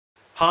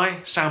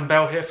Hi, Sam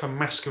Bell here from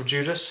Mask of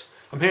Judas.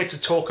 I'm here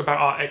to talk about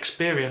our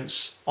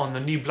experience on the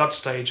new Blood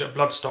stage at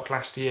Bloodstock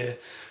last year,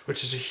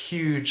 which is a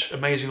huge,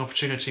 amazing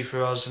opportunity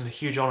for us and a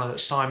huge honour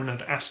that Simon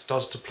had asked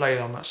us to play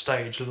on that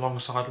stage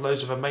alongside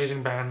loads of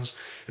amazing bands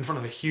in front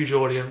of a huge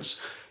audience.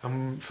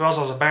 And for us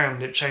as a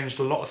band, it changed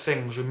a lot of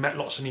things. We met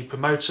lots of new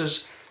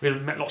promoters, we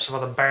met lots of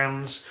other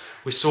bands,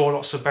 we saw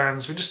lots of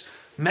bands, we just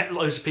met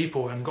loads of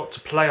people and got to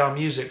play our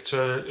music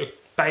to a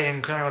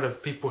baying crowd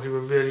of people who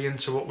were really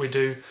into what we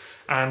do,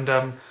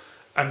 and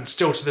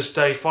still to this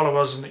day follow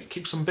us, and it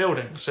keeps on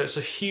building. So it's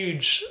a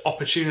huge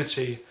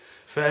opportunity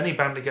for any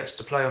band that gets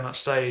to play on that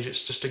stage.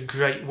 It's just a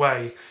great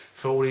way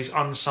for all these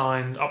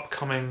unsigned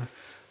upcoming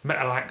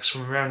metal acts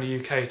from around the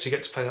UK to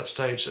get to play that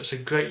stage. So it's a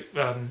great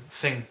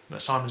thing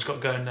that Simon's got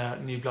going there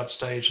at New Blood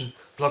stage, and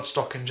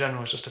Bloodstock in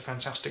general is just a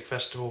fantastic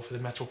festival for the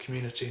metal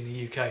community in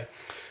the UK.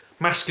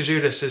 Mask of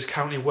Judas is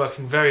currently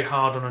working very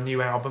hard on a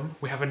new album.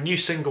 We have a new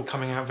single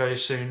coming out very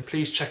soon.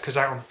 Please check us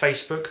out on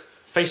Facebook,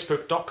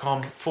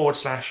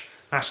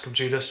 facebook.com/Mask of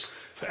Judas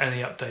for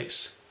any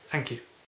updates. Thank you.